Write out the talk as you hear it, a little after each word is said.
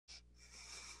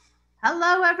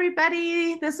Hello,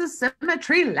 everybody. This is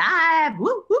Symmetry Live.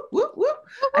 Woo, woo, woo, woo.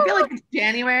 I feel like it's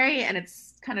January and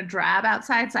it's kind of drab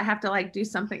outside, so I have to do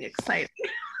something exciting.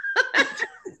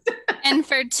 And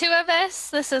for two of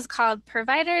us, this is called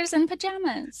Providers in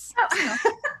Pajamas.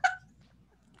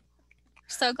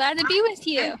 So glad to be with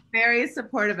you. I'm very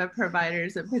supportive of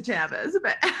providers in pajamas,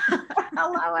 but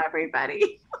hello,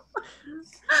 everybody.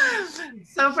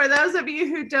 So for those of you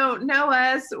who don't know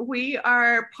us, we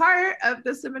are part of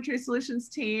the Symmetry Solutions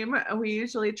team. We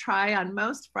usually try on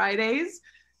most Fridays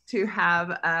to have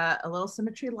a little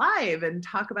Symmetry Live and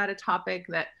talk about a topic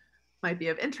that might be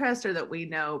of interest or that we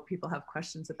know people have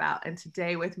questions about. And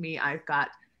today with me, I've got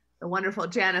the wonderful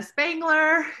Jana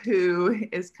Spangler, who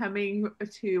is coming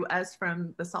to us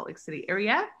from the Salt Lake City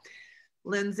area.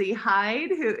 Lindsay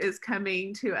Hyde, who is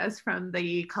coming to us from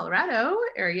the Colorado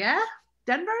area.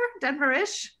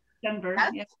 Denver-ish? Denver,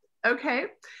 yes. Okay.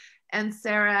 And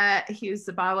Sarah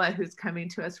Hughes-Zabawa, who's coming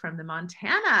to us from the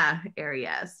Montana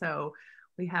area. So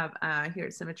we have here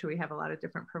at Symmetry, we have a lot of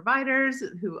different providers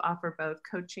who offer both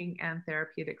coaching and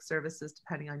therapeutic services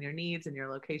depending on your needs and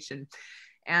your location.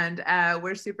 And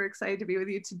we're super excited to be with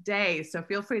you today. So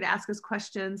feel free to ask us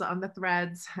questions on the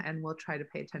threads and we'll try to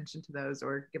pay attention to those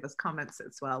or give us comments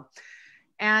as well.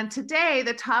 And today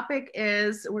the topic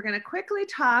is, we're going to quickly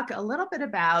talk a little bit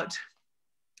about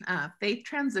faith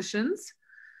transitions.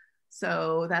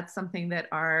 So that's something that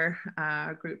our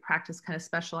group practice kind of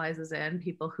specializes in,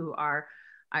 people who are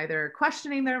either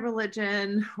questioning their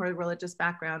religion or religious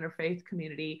background or faith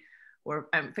community or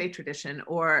faith tradition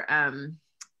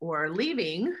or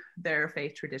leaving their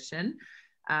faith tradition.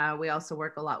 We also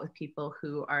work a lot with people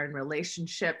who are in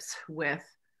relationships with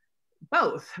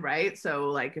both, right? So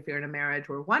like if you're in a marriage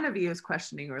where one of you is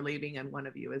questioning or leaving and one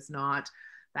of you is not,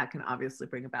 that can obviously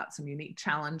bring about some unique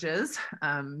challenges.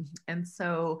 And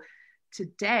so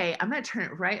today I'm going to turn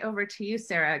it right over to you,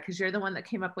 Sarah, because you're the one that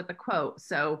came up with the quote.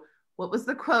 So what was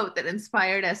the quote that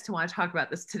inspired us to want to talk about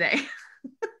this today?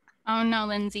 Oh no,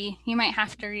 Lindsay, you might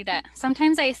have to read it.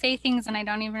 Sometimes I say things and I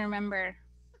don't even remember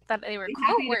that they were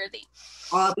quote worthy.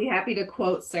 I'll be happy to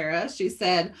quote Sarah. She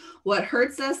said, "What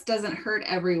hurts us doesn't hurt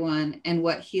everyone, and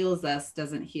what heals us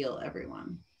doesn't heal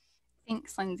everyone."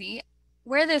 Thanks, Lindsay.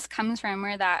 Where this comes from,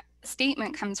 where that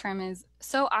statement comes from, is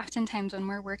so oftentimes when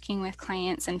we're working with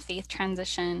clients in faith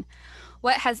transition,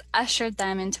 what has ushered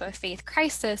them into a faith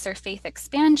crisis or faith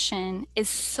expansion is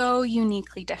so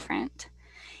uniquely different.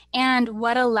 And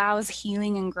what allows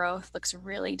healing and growth looks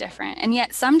really different. And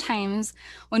yet sometimes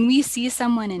when we see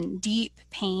someone in deep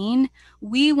pain,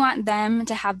 we want them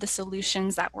to have the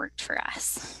solutions that worked for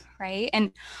us, right?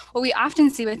 And what we often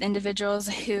see with individuals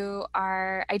who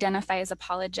are identified as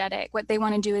apologetic, what they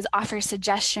want to do is offer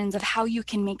suggestions of how you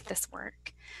can make this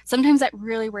work. Sometimes that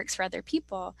really works for other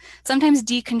people. Sometimes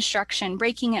deconstruction,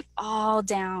 breaking it all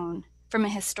down from a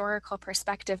historical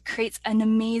perspective, creates an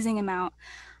amazing amount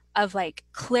of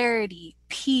clarity,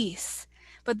 peace.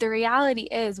 But the reality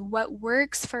is what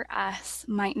works for us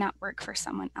might not work for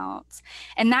someone else.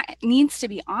 And that needs to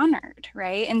be honored,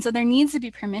 right? And so there needs to be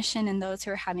permission in those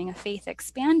who are having a faith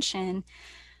expansion,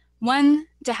 one,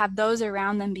 to have those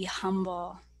around them be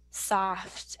humble,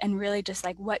 soft, and really just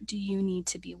what do you need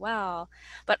to be well?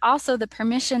 But also the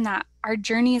permission that our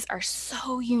journeys are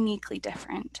so uniquely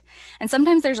different. And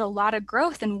sometimes there's a lot of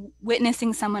growth in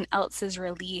witnessing someone else's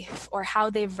relief or how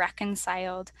they've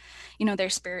reconciled, their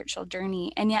spiritual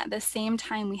journey. And yet at the same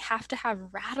time, we have to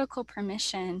have radical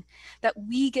permission that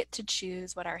we get to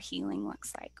choose what our healing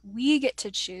looks like. We get to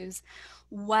choose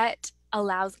what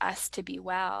allows us to be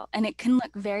well. And it can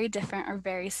look very different or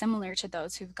very similar to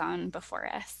those who've gone before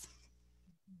us.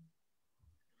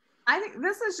 I think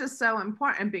this is just so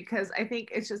important because I think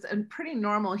it's just a pretty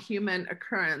normal human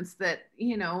occurrence that,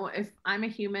 if I'm a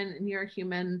human and you're a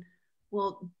human,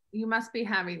 well, you must be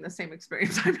having the same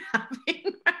experience I'm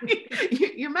having,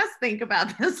 right? You must think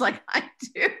about this like I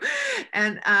do.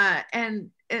 And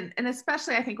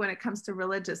especially I think when it comes to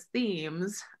religious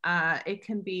themes, it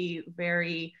can be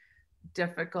very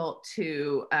difficult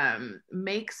to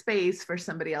make space for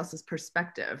somebody else's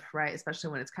perspective, right?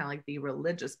 Especially when it's kind of like the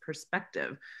religious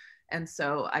perspective. And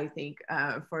so I think,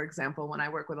 for example, when I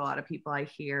work with a lot of people, I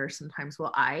hear sometimes,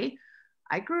 well, I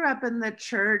grew up in the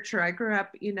church, or I grew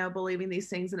up, believing these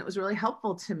things, and it was really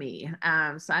helpful to me.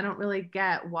 So I don't really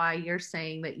get why you're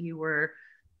saying that you were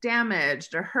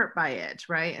damaged or hurt by it,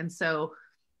 right? And so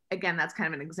again, that's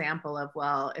kind of an example of,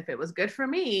 well, if it was good for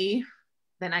me,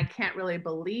 then I can't really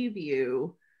believe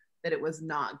you that it was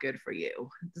not good for you.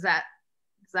 Does that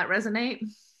resonate?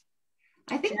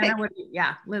 I think Jana, that,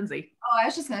 yeah, Lindsay. oh, I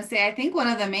was just going to say, I think one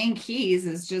of the main keys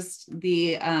is just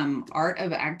the art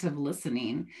of active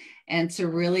listening, and to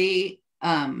really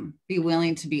be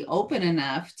willing to be open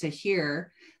enough to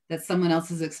hear that someone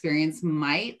else's experience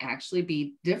might actually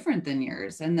be different than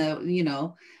yours. And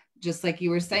just like you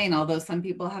were saying, although some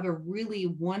people have a really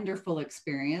wonderful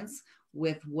experience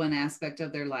with one aspect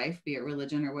of their life, be it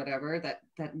religion or whatever,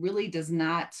 that really does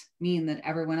not mean that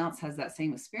everyone else has that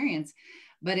same experience.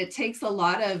 But it takes a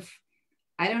lot of,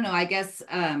 I don't know, I guess,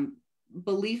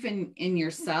 belief in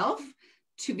yourself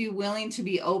to be willing to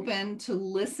be open to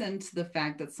listen to the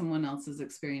fact that someone else's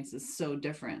experience is so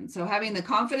different. So having the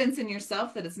confidence in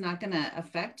yourself that it's not going to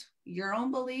affect your own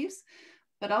beliefs,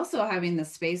 but also having the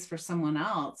space for someone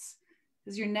else,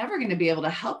 because you're never going to be able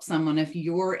to help someone if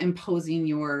you're imposing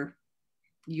your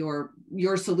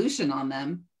solution on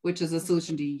them, which is a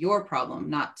solution to your problem,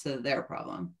 not to their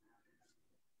problem.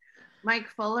 Mike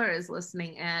Fuller is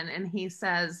listening in, and he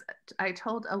says, I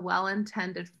told a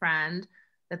well-intended friend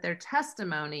that their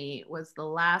testimony was the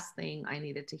last thing I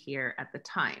needed to hear at the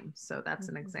time. So that's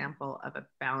an example of a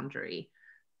boundary.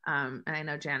 And I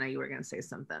know, Jana, you were going to say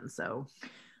something. So,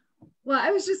 well,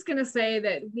 I was just going to say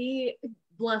that we,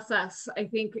 bless us, I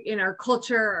think in our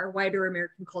culture, our wider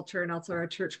American culture, and also our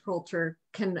church culture,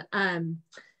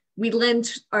 we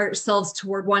lend ourselves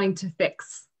toward wanting to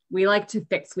fix. We like to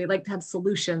fix, we like to have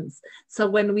solutions. So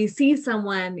when we see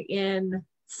someone in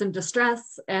some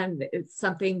distress and it's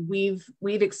something we've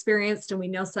experienced and we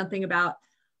know something about,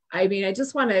 I mean, I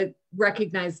just want to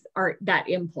recognize that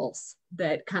impulse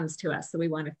that comes to us, that we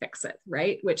want to fix it,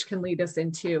 right? Which can lead us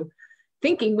into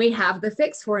thinking we have the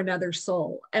fix for another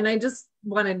soul. And I just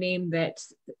want to name that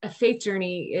a faith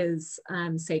journey is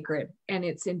sacred, and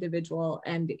it's individual,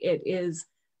 and it is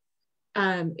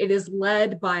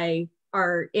led by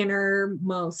our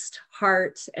innermost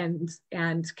heart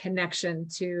and connection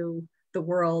to the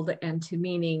world and to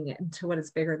meaning and to what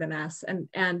is bigger than us.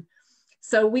 And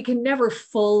so we can never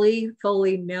fully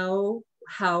know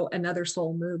how another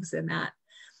soul moves in that.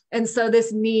 And so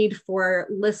this need for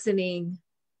listening,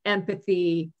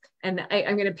 empathy, and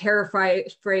I'm going to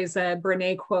paraphrase a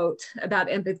Brené quote about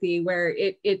empathy, where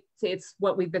it's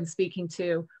what we've been speaking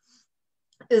to,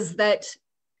 is that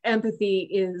empathy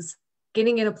is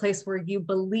getting in a place where you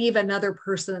believe another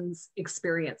person's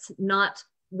experience, not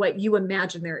what you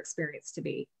imagine their experience to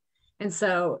be. And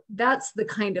so that's the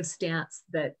kind of stance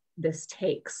that this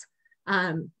takes.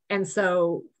 And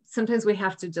so sometimes we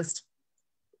have to just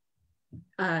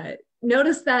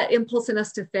notice that impulse in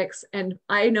us to fix. And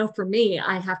I know for me,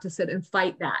 I have to sit and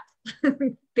fight that,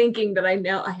 thinking that I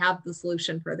know I have the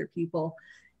solution for other people,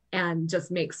 and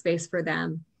just make space for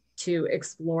them to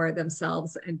explore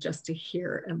themselves and just to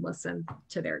hear and listen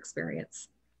to their experience.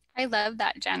 I love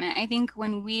that, Janet. I think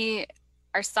when we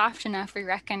are soft enough, we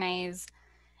recognize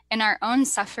in our own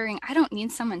suffering, I don't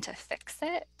need someone to fix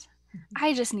it.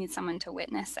 I just need someone to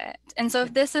witness it. And so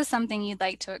if this is something you'd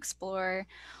like to explore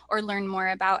or learn more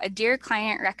about, a dear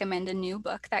client recommended a new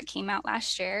book that came out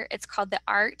last year. It's called The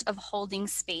Art of Holding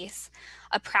Space,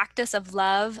 A Practice of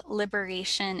Love,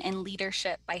 Liberation, and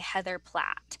Leadership by Heather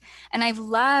Platt. And I've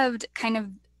loved kind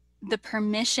of the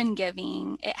permission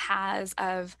giving it has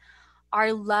of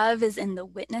our love is in the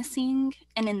witnessing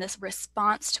and in this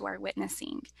response to our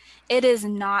witnessing. It is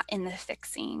not in the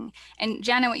fixing. And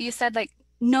Jana, what you said, like,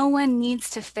 no one needs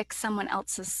to fix someone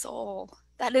else's soul.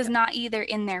 That is not either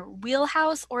in their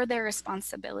wheelhouse or their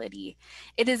responsibility.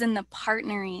 It is in the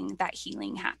partnering that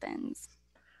healing happens.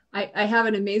 I have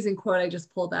an amazing quote I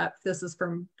just pulled up. This is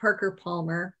from Parker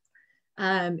Palmer.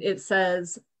 It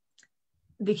says,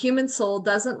 the human soul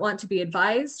doesn't want to be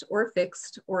advised or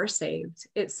fixed or saved.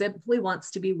 It simply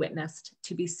wants to be witnessed,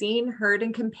 to be seen, heard,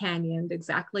 and companioned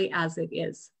exactly as it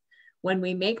is. When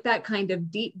we make that kind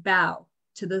of deep bow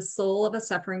to the soul of a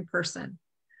suffering person,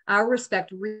 our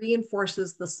respect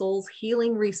reinforces the soul's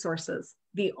healing resources,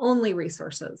 the only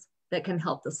resources that can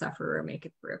help the sufferer make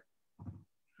it through.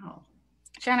 Oh,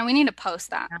 Jana, we need to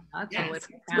post that. Yeah, it's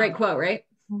a great quote, right?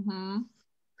 Mm-hmm.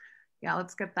 Yeah,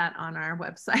 let's get that on our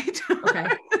website. Okay.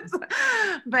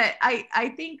 But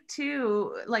I think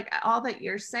too, like all that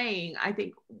you're saying, I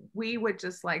think we would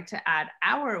just like to add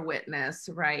our witness,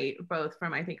 right? Both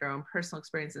from, I think, our own personal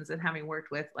experiences and having worked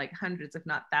with like hundreds, if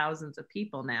not thousands of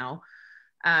people now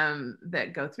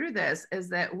that go through this, is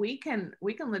that we can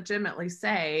legitimately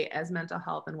say as mental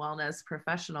health and wellness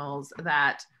professionals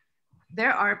that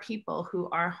there are people who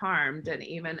are harmed and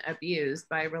even abused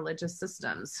by religious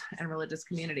systems and religious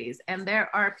communities. And there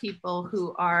are people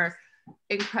who are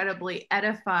incredibly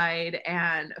edified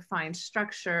and find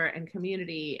structure and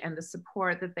community and the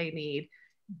support that they need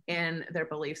in their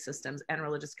belief systems and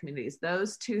religious communities.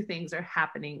 Those two things are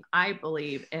happening, I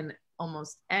believe, in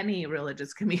almost any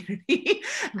religious community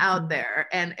out there.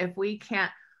 And if we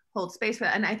can't hold space for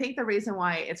that, and I think the reason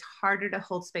why it's harder to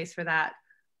hold space for that,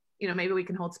 you know, maybe we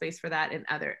can hold space for that in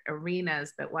other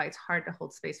arenas, but why it's hard to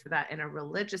hold space for that in a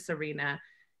religious arena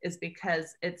is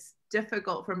because it's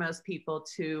difficult for most people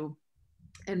to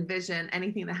envision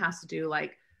anything that has to do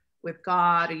like with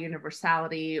God or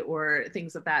universality or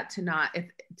things of that to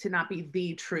not be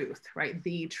the truth, right?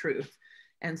 The truth.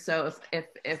 And so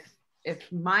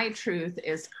if my truth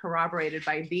is corroborated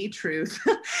by the truth,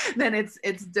 then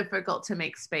it's difficult to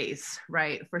make space,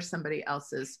 right, for somebody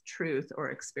else's truth or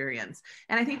experience.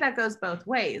 And I think that goes both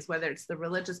ways, whether it's the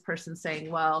religious person saying,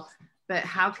 well, but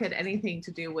how could anything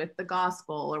to do with the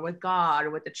gospel or with God or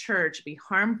with the church be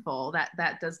harmful?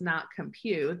 That does not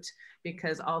compute,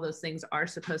 because all those things are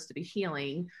supposed to be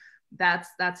healing.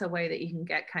 That's a way that you can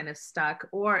get kind of stuck.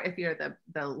 Or if you're the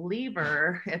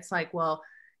believer, it's like, well,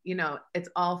 you know, it's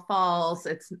all false,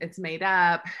 it's made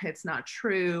up, it's not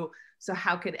true. So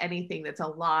how could anything that's a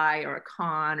lie or a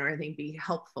con or anything be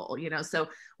helpful? You know, so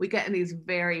we get in these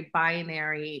very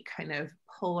binary kind of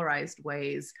polarized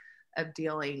ways of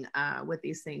dealing with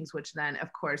these things, which then,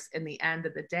 of course, in the end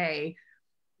of the day,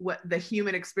 what the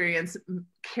human experience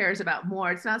cares about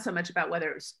more, it's not so much about whether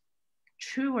it's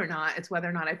true or not, it's whether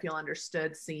or not I feel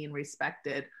understood, seen,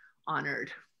 respected,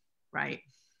 honored, right?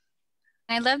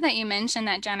 I love that you mentioned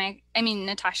that, Jen. I mean,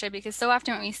 Natasha, because so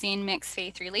often what we see in mixed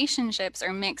faith relationships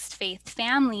or mixed faith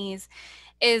families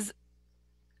is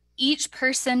each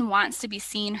person wants to be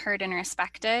seen, heard, and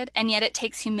respected, and yet it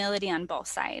takes humility on both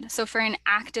sides. So for an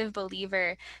active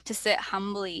believer to sit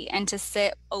humbly and to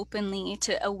sit openly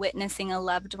to a witnessing a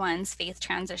loved one's faith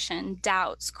transition,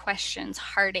 doubts, questions,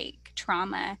 heartache,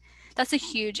 trauma, that's a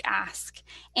huge ask.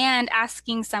 And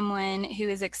asking someone who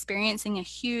is experiencing a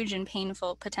huge and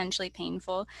painful, potentially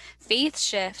painful faith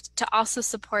shift to also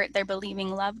support their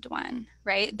believing loved one,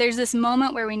 right? There's this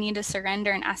moment where we need to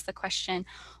surrender and ask the question,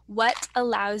 what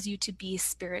allows you to be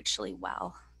spiritually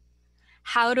well?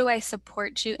 How do I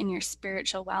support you in your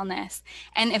spiritual wellness?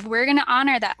 And if we're going to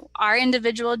honor that our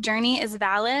individual journey is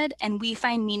valid and we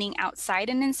find meaning outside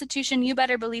an institution, you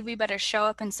better believe we better show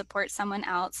up and support someone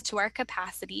else to our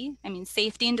capacity. I mean,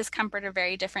 safety and discomfort are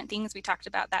very different things. We talked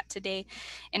about that today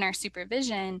in our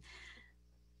supervision.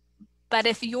 But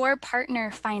if your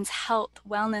partner finds health,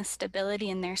 wellness, stability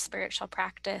in their spiritual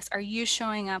practice, are you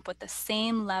showing up with the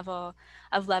same level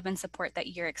of love and support that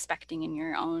you're expecting in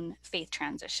your own faith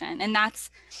transition? And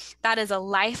that is a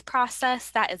life process,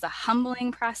 that is a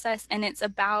humbling process, and it's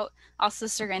about also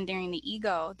surrendering the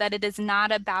ego, that it is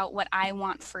not about what I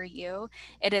want for you.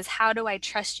 It is how do I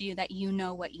trust you that you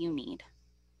know what you need?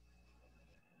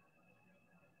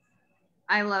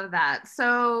 I love that.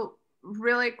 So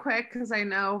really quick, because I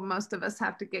know most of us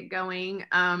have to get going,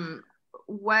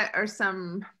 what are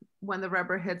some when the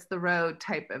rubber hits the road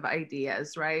type of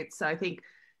ideas, right? So I think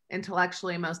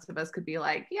intellectually most of us could be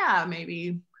like, yeah,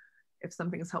 maybe if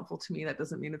something is helpful to me, that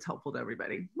doesn't mean it's helpful to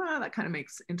everybody. Well, that kind of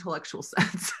makes intellectual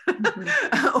sense.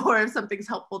 Mm-hmm. Or if something's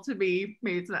helpful to me,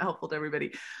 maybe it's not helpful to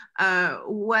everybody.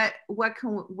 What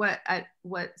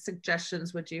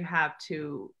suggestions would you have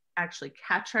to actually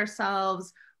catch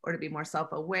ourselves, or to be more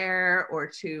self-aware, or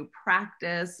to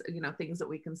practice, you know, things that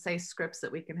we can say, scripts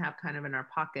that we can have kind of in our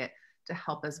pocket to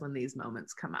help us when these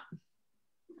moments come up?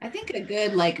 I think a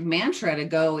good like mantra to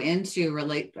go into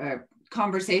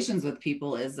conversations with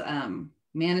people is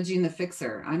managing the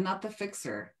fixer. I'm not the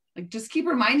fixer. Like, just keep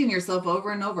reminding yourself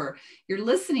over and over, you're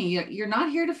listening. You're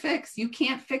not here to fix. You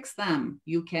can't fix them.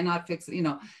 You cannot fix it. You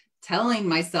know, telling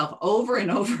myself over and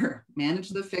over, manage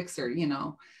the fixer. You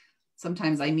know,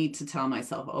 sometimes I need to tell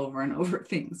myself over and over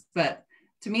things, but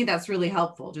to me, that's really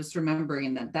helpful. Just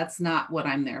remembering that that's not what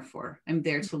I'm there for. I'm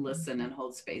there to listen and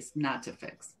hold space, not to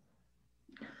fix.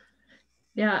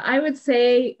 Yeah, I would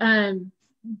say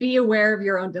be aware of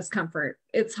your own discomfort.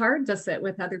 It's hard to sit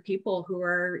with other people who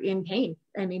are in pain.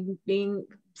 I mean,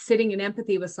 sitting in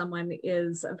empathy with someone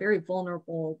is a very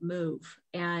vulnerable move.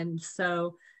 And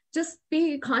so just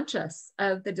be conscious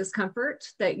of the discomfort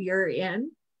that you're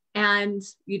in, and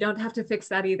you don't have to fix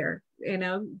that either. You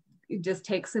know, you just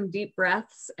take some deep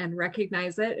breaths and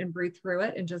recognize it and breathe through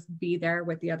it and just be there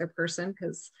with the other person,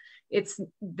 because it's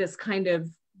this kind of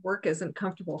work isn't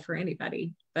comfortable for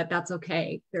anybody, but that's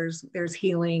okay. There's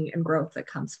healing and growth that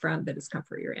comes from the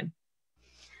discomfort you're in.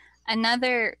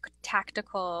 Another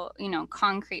tactical,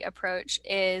 concrete approach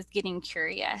is getting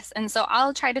curious. And so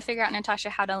I'll try to figure out, Natasha,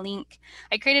 how to link.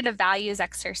 I created a values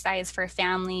exercise for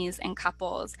families and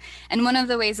couples. And one of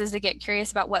the ways is to get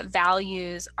curious about what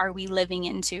values are we living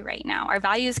into right now. Our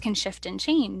values can shift and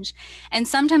change. And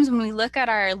sometimes when we look at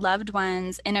our loved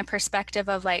ones in a perspective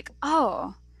of like,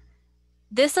 oh,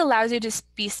 this allows you to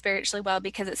be spiritually well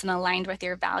because it's aligned with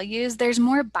your values. There's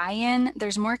more buy-in,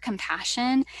 there's more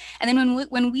compassion. And then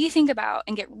when we think about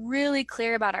and get really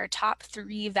clear about our top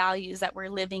 3 values that we're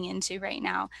living into right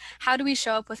now, how do we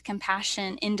show up with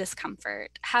compassion in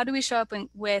discomfort? How do we show up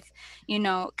with,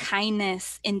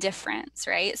 kindness in difference,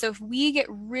 right? So if we get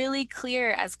really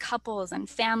clear as couples and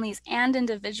families and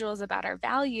individuals about our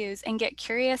values and get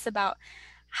curious about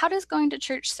how does going to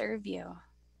church serve you?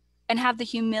 And have the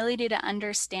humility to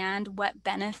understand what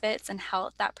benefits and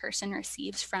health that person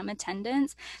receives from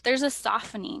attendance, there's a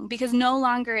softening, because no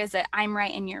longer is it I'm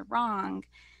right and you're wrong.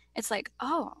 It's like,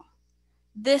 oh,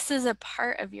 this is a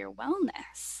part of your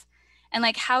wellness. And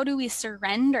like, how do we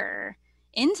surrender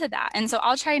into that? And so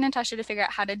I'll try, Natasha, to figure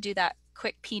out how to do that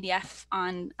quick PDF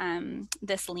on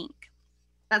this link.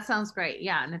 That sounds great.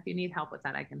 Yeah. And if you need help with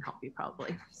that, I can help you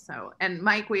probably. So, and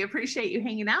Mike, we appreciate you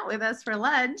hanging out with us for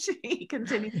lunch. He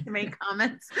continues to make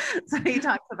comments. So he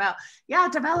talks about,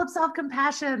 develop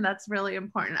self-compassion. That's really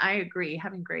important. I agree.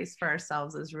 Having grace for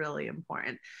ourselves is really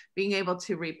important. Being able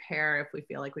to repair if we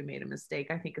feel like we made a mistake,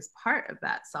 I think is part of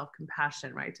that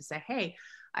self-compassion, right? To say, hey,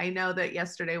 I know that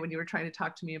yesterday when you were trying to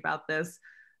talk to me about this,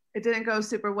 it didn't go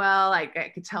super well. I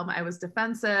could tell I was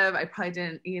defensive. I probably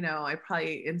didn't, I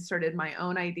probably inserted my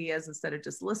own ideas instead of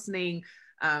just listening.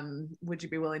 Would you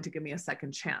be willing to give me a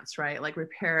second chance, right? Like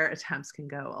repair attempts can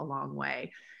go a long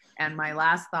way. And my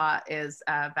last thought is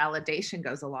validation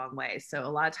goes a long way. So a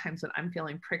lot of times when I'm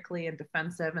feeling prickly and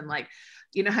defensive and like,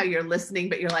 how you're listening,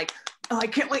 but you're like, oh, I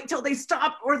can't wait till they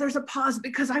stop or there's a pause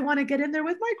because I want to get in there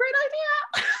with my great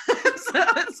idea. So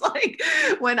it's like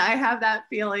when I have that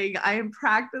feeling, I am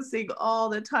practicing all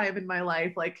the time in my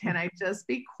life. Like, can I just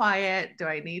be quiet? Do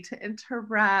I need to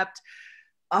interrupt?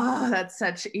 Oh, that's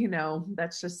such,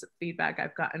 that's just feedback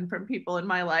I've gotten from people in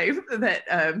my life that,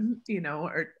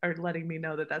 are letting me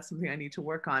know that that's something I need to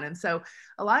work on. And so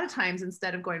a lot of times,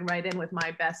 instead of going right in with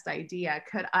my best idea,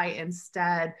 could I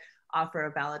instead offer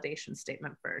a validation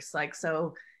statement first? Like,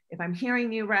 so if I'm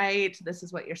hearing you right, this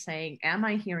is what you're saying. Am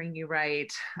I hearing you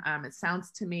right? It sounds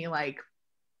to me like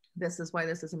this is why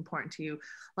this is important to you.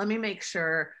 Let me make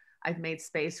sure I've made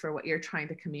space for what you're trying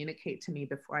to communicate to me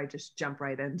before I just jump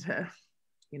right into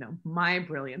my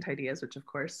brilliant ideas, which of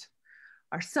course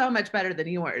are so much better than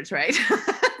yours, right?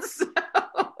 So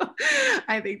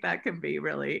I think that can be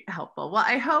really helpful. Well,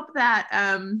 I hope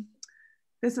that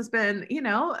this has been,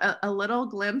 a little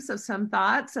glimpse of some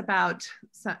thoughts about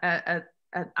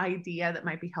an idea that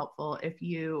might be helpful if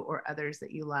you or others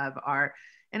that you love are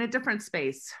in a different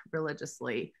space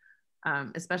religiously,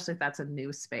 especially if that's a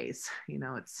new space.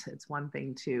 It's one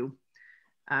thing to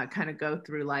kind of go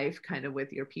through life kind of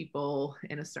with your people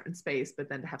in a certain space, but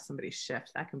then to have somebody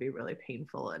shift, that can be really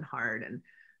painful and hard. And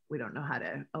we don't know how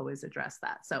to always address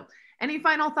that. So any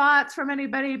final thoughts from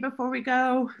anybody before we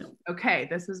go? Okay,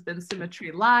 this has been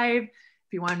Symmetry Live.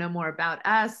 If you want to know more about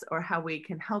us or how we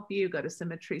can help you, go to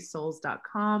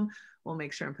symmetrysouls.com. We'll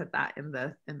make sure and put that in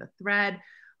the thread.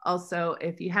 Also,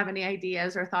 if you have any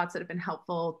ideas or thoughts that have been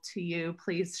helpful to you,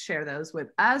 please share those with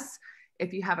us.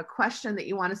 If you have a question that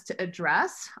you want us to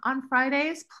address on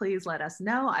Fridays, please let us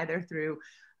know either through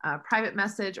a private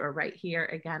message or right here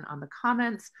again on the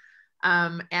comments.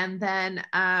 And then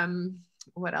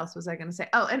what else was I going to say?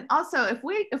 Oh, and also if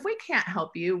we can't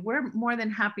help you, we're more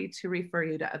than happy to refer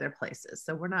you to other places.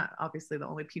 So we're not obviously the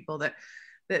only people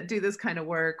that do this kind of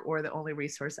work or the only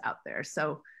resource out there.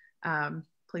 So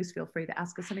please feel free to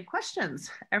ask us any questions.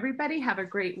 Everybody have a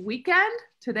great weekend.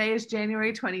 Today is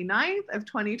January 29th of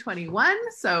 2021.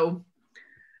 So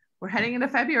we're heading into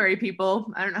February,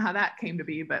 people. I don't know how that came to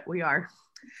be, but we are.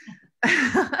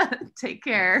 Take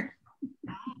care.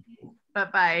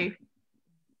 Bye-bye.